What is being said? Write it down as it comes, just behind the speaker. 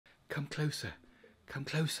come closer, come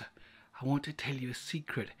closer. I want to tell you a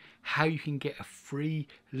secret, how you can get a free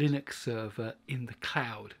Linux server in the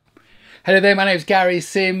cloud. Hello there, my name is Gary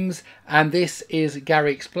Sims and this is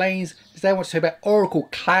Gary Explains. Today I want to talk about Oracle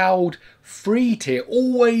Cloud free tier,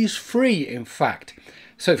 always free in fact.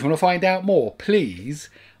 So if you want to find out more, please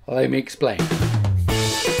let me explain.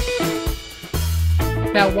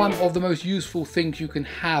 Now, one of the most useful things you can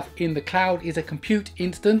have in the cloud is a compute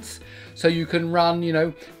instance. So you can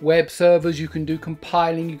run, web servers, you can do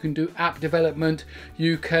compiling, you can do app development,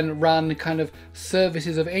 you can run kind of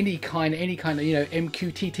services of any kind of,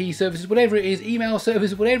 MQTT services, whatever it is, email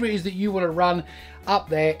services, whatever it is that you want to run up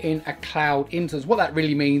there in a cloud instance. What that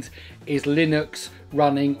really means is Linux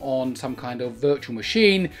running on some kind of virtual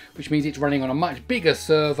machine, which means it's running on a much bigger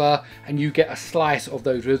server and you get a slice of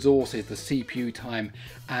those resources, the CPU time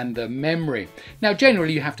and the memory. Now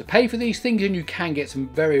generally you have to pay for these things and you can get some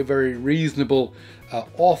very, very reasonable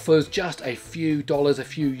offers, just a few dollars, a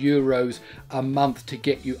few euros a month to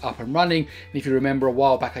get you up and running. And if you remember a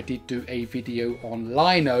while back I did do a video on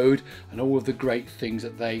Linode and all of the great things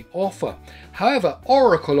that they offer. However,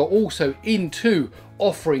 Oracle are also into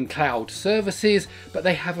offering cloud services, but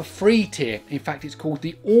they have a free tier. In fact, it's called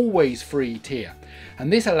the always free tier. And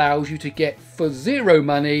this allows you to get for zero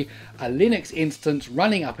money a Linux instance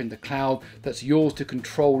running up in the cloud that's yours to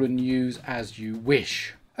control and use as you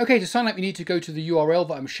wish. Okay, to sign up you need to go to the URL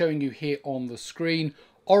that I'm showing you here on the screen,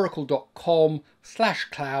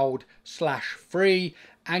 oracle.com/cloud/free,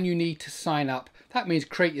 and you need to sign up. That means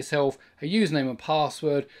create yourself a username and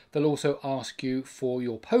password. They'll also ask you for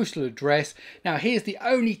your postal address. Now here's the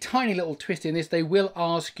only tiny little twist in this. They will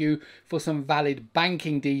ask you for some valid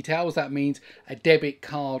banking details. That means a debit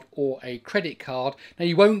card or a credit card. Now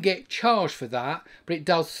you won't get charged for that, but it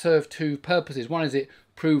does serve two purposes. One is it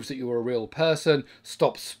proves that you're a real person,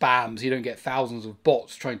 stops spams, you don't get thousands of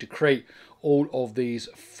bots trying to create all of these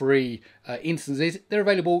free instances. They're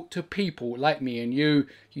available to people like me and you.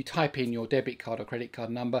 You type in your debit card or credit card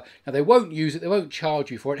number. Now they won't use it, they won't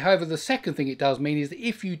charge you for it. However, the second thing it does mean is that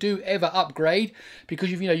if you do ever upgrade, because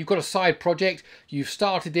you've got a side project, you've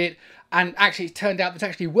started it, and actually it's turned out that it's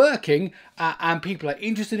actually working and people are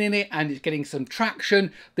interested in it and it's getting some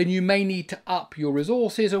traction, then you may need to up your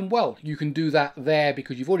resources, and well, you can do that there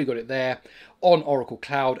because you've already got it there on Oracle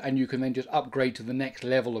Cloud, and you can then just upgrade to the next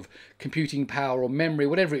level of computing power or memory,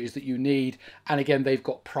 whatever it is that you need. And again, they've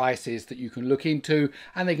got prices that you can look into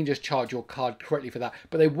and they can just charge your card correctly for that.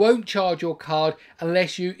 But they won't charge your card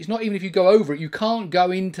unless it's not even if you go over it, you can't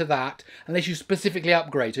go into that unless you specifically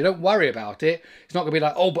upgrade. So don't worry about it. It's not gonna be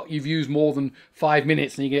like, oh, but you've used more than 5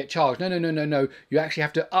 minutes and you get charged. No. You actually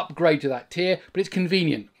have to upgrade to that tier, but it's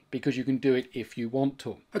convenient because you can do it if you want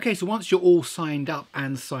to. Okay, so once you're all signed up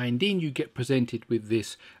and signed in, you get presented with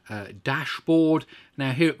this dashboard.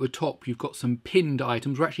 Now here at the top, you've got some pinned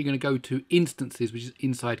items. We're actually going to go to instances, which is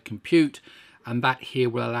inside compute, and that here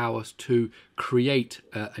will allow us to create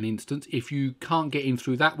an instance. If you can't get in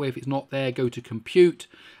through that way, if it's not there, go to compute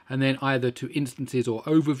and then either to instances or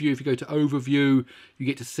overview. If you go to overview, you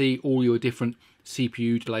get to see all your different CPU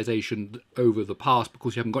utilization over the past.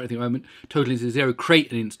 Because you haven't got anything at the moment, total instance 0,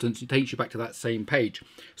 create an instance. It takes you back to that same page.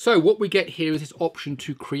 So what we get here is this option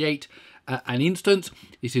to create an instance.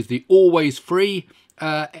 This is the always free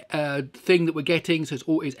thing that we're getting, so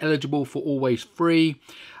it's eligible for always free.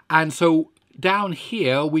 And so down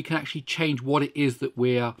here we can actually change what it is that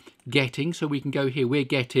we're getting. So we can go here, we're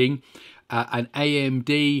getting an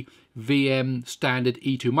AMD VM standard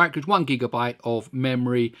E2 micro:s, 1 GB of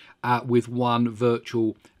memory with one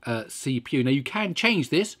virtual CPU. Now you can change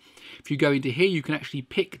this. If you go into here, you can actually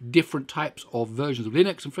pick different types of versions of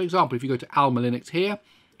Linux. And for example, if you go to Alma Linux here,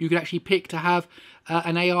 you can actually pick to have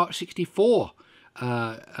an AR64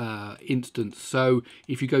 instance. So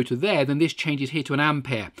if you go to there, then this changes here to an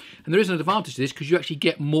Ampere, and there is an advantage to this because you actually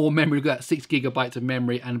get more memory. You've got 6 GB of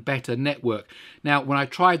memory and better network. Now when I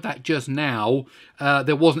tried that just now,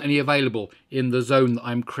 there wasn't any available in the zone that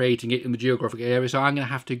I'm creating it in the geographic area, so I'm going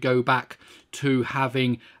to have to go back to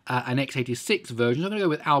having an x86 version. So I'm going to go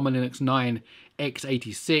with Alma Linux 9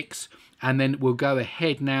 x86, and then we'll go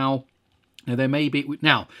ahead now. Now there may be,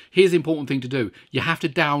 now here's the important thing to do. You have to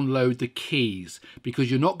download the keys because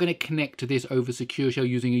you're not going to connect to this over Secure Shell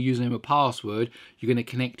using a username or password. You're going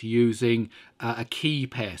to connect using a key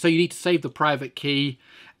pair. So you need to save the private key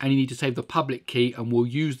and you need to save the public key, and we'll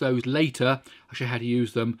use those later. I'll show you how to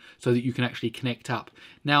use them so that you can actually connect up.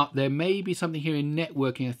 Now there may be something here in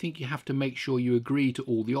networking. I think you have to make sure you agree to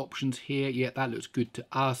all the options here. Yeah, that looks good to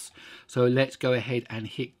us. So let's go ahead and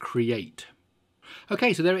hit create.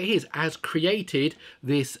 Okay, so there it is, as created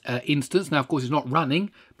this instance. Now, of course, it's not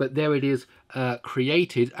running, but there it is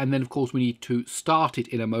created. And then, of course, we need to start it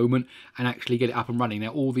in a moment and actually get it up and running. Now,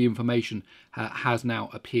 all the information has now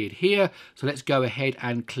appeared here. So let's go ahead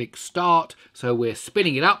and click start. So we're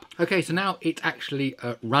spinning it up. Okay, so now it's actually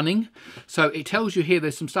running. So it tells you here,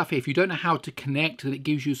 there's some stuff here. If you don't know how to connect, then it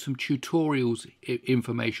gives you some tutorials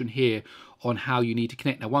information here on how you need to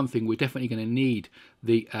connect. Now, one thing, we're definitely going to need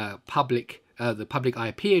the public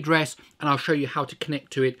IP address, and I'll show you how to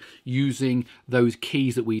connect to it using those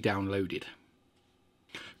keys that we downloaded.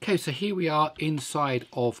 Okay, so here we are inside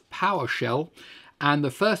of PowerShell, and the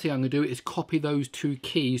first thing I'm going to do is copy those two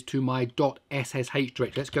keys to my .ssh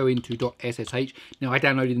directory. Let's go into .ssh. Now, I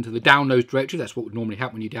downloaded into the downloads directory. That's what would normally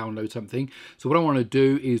happen when you download something. So what I want to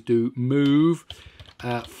do is do move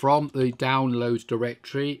from the downloads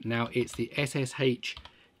directory. Now it's the SSH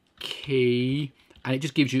key, and it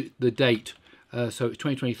just gives you the date. So it's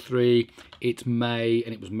 2023, it's May,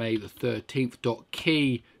 and it was May the 13th.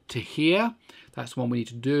 .key to here, that's the one we need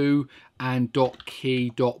to do, and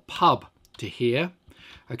 .key.pub to here.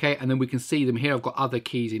 Okay, and then we can see them here. I've got other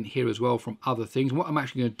keys in here as well from other things. And what I'm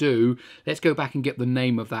actually going to do, let's go back and get the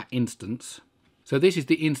name of that instance. So this is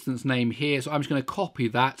the instance name here. So I'm just going to copy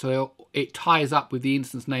that so it ties up with the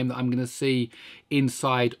instance name that I'm going to see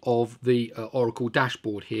inside of the Oracle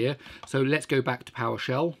dashboard here. So let's go back to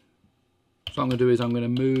PowerShell. So what I'm going to do is I'm going to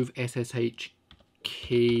move SSH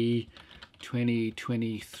key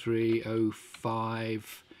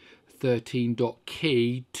 202305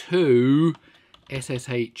 13.key to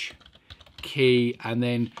SSH key, and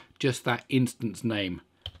then just that instance name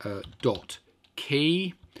dot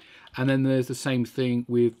key. And then there's the same thing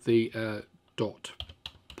with the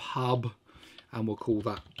 .pub, and we'll call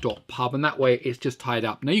that .pub, and that way it's just tied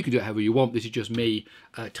up. Now you can do it however you want. This is just me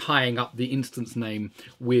tying up the instance name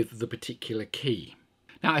with the particular key.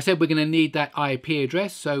 Now I said we're going to need that IP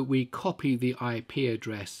address, so we copy the IP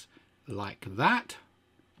address like that.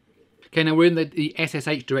 Okay, now we're in the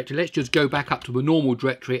SSH directory. Let's just go back up to the normal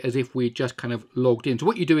directory as if we just kind of logged in. So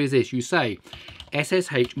what you do is this, you say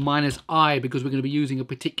SSH -I, because we're going to be using a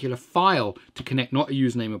particular file to connect, not a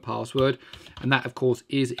username or password. And that, of course,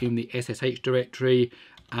 is in the SSH directory,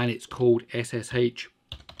 and it's called SSH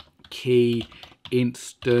key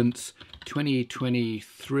instance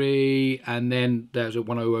 2023, and then there's a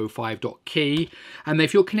 1005.key. And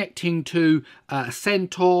if you're connecting to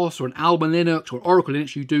CentOS or an Alba Linux or Oracle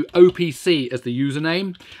Linux, you do OPC as the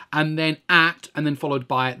username, and then and then followed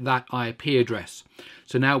by that IP address.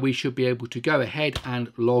 So now we should be able to go ahead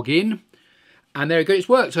and log in. And there we go, it's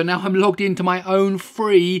worked. So now I'm logged into my own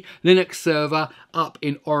free Linux server up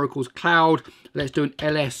in Oracle's cloud. Let's do an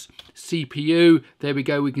ls CPU. There we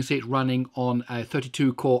go, we can see it's running on a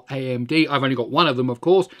 32-core AMD. I've only got one of them, of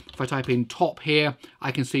course. If I type in top here,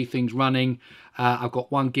 I can see things running. I've got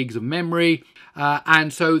 1 gig of memory.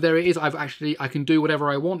 And so there it is. I can do whatever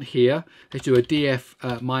I want here. Let's do a df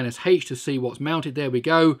 -h to see what's mounted. There we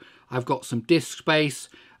go. I've got some disk space.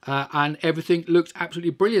 And everything looks absolutely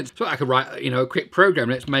brilliant. So I could write, a quick program.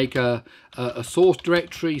 Let's make a source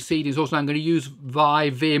directory, cd source. Now I'm going to use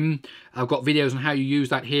Vim. I've got videos on how you use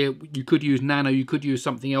that here. You could use Nano, you could use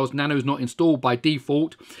something else. Nano's not installed by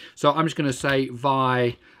default. So I'm just going to say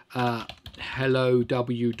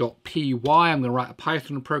hello.w.py. I'm going to write a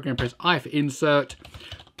Python program, press I for insert,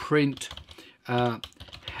 print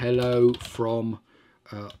hello from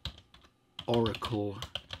Oracle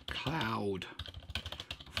Cloud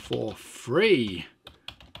for free.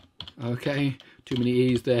 Okay, too many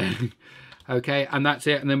E's there. Okay, and that's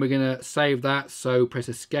it. And then we're going to save that. So press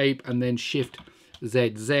escape and then shift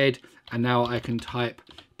ZZ. And now I can type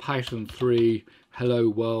Python 3 hello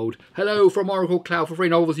world. Hello from Oracle Cloud for free.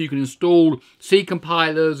 And obviously you can install C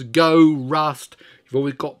compilers, Go, Rust. You've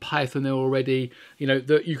always got Python there already.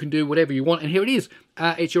 That you can do whatever you want. And here it is.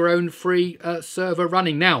 It's your own free server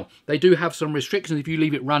running. Now, they do have some restrictions. If you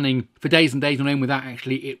leave it running for days and days on end without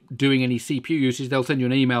actually it doing any CPU usage, they'll send you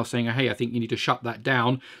an email saying, hey, I think you need to shut that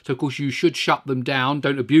down. So, of course, you should shut them down.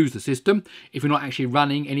 Don't abuse the system. If you're not actually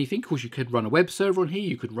running anything, of course, you could run a web server on here.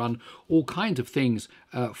 You could run all kinds of things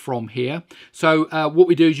from here. So what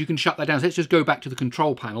we do is you can shut that down. So let's just go back to the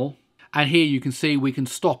control panel. And here you can see we can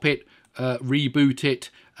stop it, reboot it.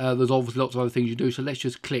 There's obviously lots of other things you do. So let's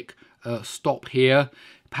just click stop here.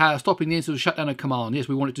 Stopping the instance of shutdown a command. Yes,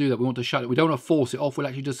 we want it to do that. We want to shut it. We don't want to force it off. We'll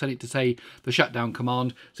actually just send it to say the shutdown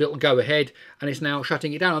command. So it'll go ahead and it's now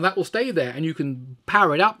shutting it down, and that will stay there. And you can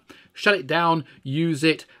power it up, shut it down, use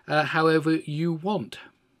it however you want.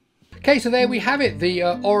 Okay, so there we have it, the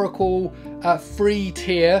Oracle free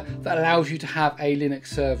tier that allows you to have a Linux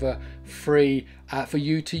server free for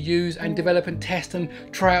you to use and develop and test and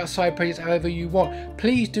try out side projects however you want.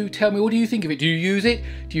 Please do tell me, what do you think of it? Do you use it?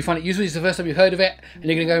 Do you find it useful? Is this the first time you've heard of it and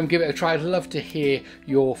you're going to go and give it a try? I'd love to hear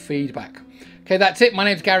your feedback. Okay, that's it. My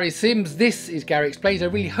name's Gary Sims. This is Gary Explains. I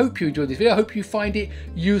really hope you enjoyed this video. I hope you find it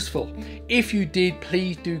useful. If you did,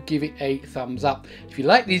 please do give it a thumbs up. If you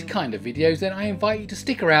like these kind of videos, then I invite you to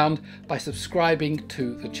stick around by subscribing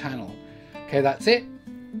to the channel. Okay, that's it.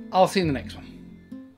 I'll see you in the next one.